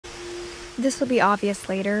This will be obvious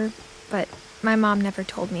later, but my mom never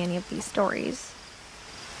told me any of these stories.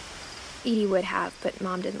 Edie would have, but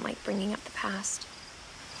Mom didn't like bringing up the past.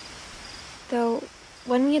 Though,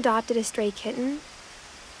 when we adopted a stray kitten,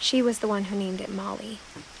 she was the one who named it Molly.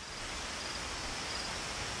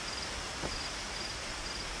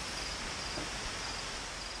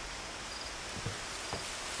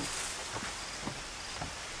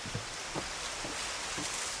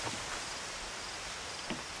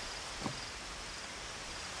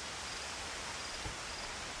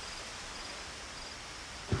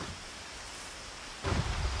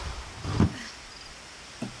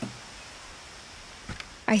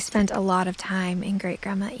 I spent a lot of time in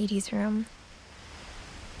Great-Grandma Edie's room.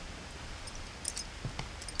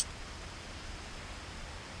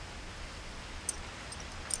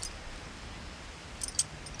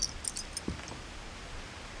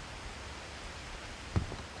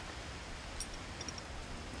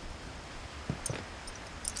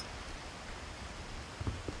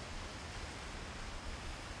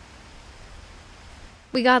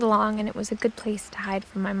 We got along, and it was a good place to hide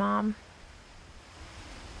from my mom.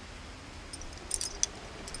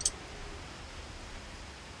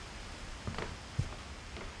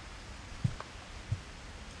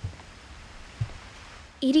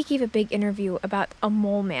 Edie gave a big interview about a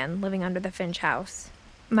mole man living under the Finch house.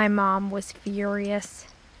 My mom was furious.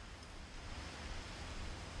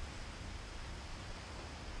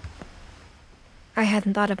 I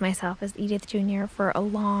hadn't thought of myself as Edith Jr. for a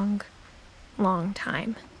long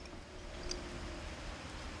time.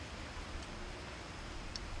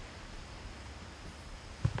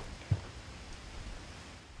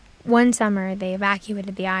 One summer, they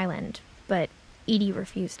evacuated the island, but Edie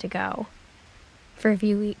refused to go. For a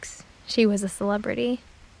few weeks, she was a celebrity.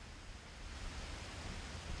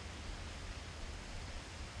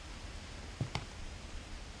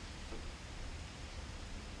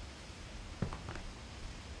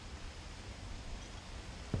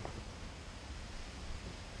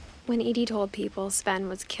 When Edie told people Sven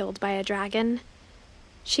was killed by a dragon,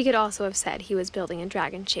 she could also have said he was building a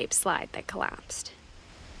dragon-shaped slide that collapsed.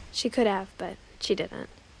 She could have, but she didn't.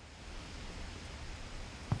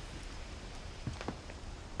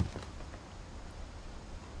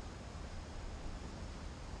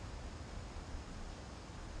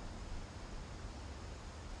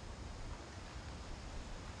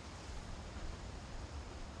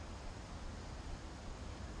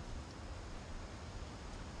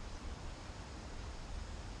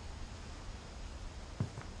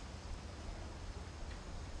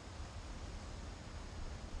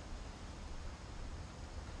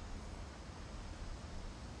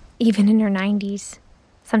 Even in her 90s,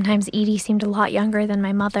 sometimes Edie seemed a lot younger than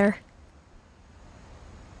my mother.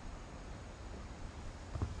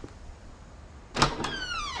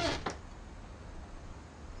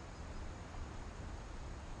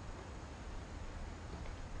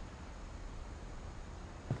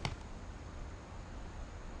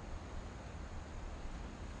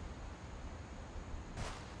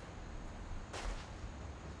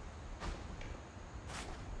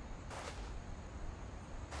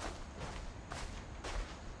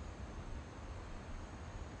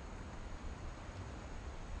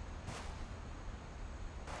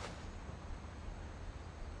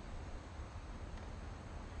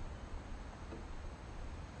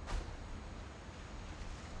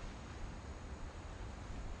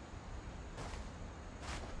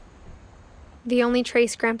 The only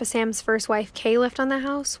trace Grandpa Sam's first wife, Kay, left on the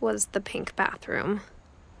house was the pink bathroom.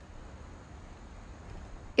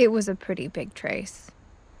 It was a pretty big trace.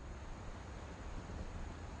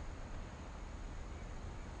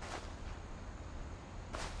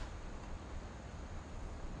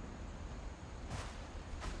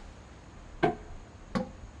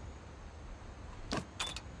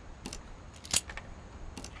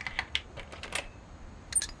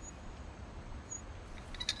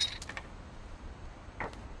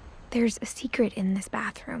 There's a secret in this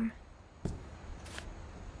bathroom.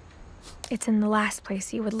 It's in the last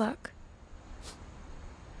place you would look.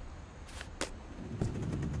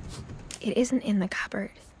 It isn't in the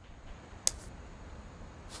cupboard.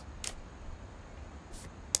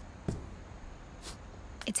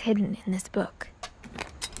 It's hidden in this book.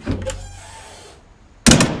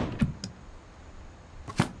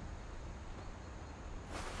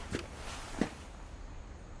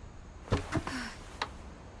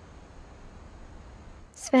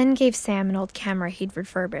 Sven gave Sam an old camera he'd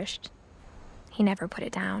refurbished. He never put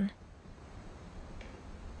it down.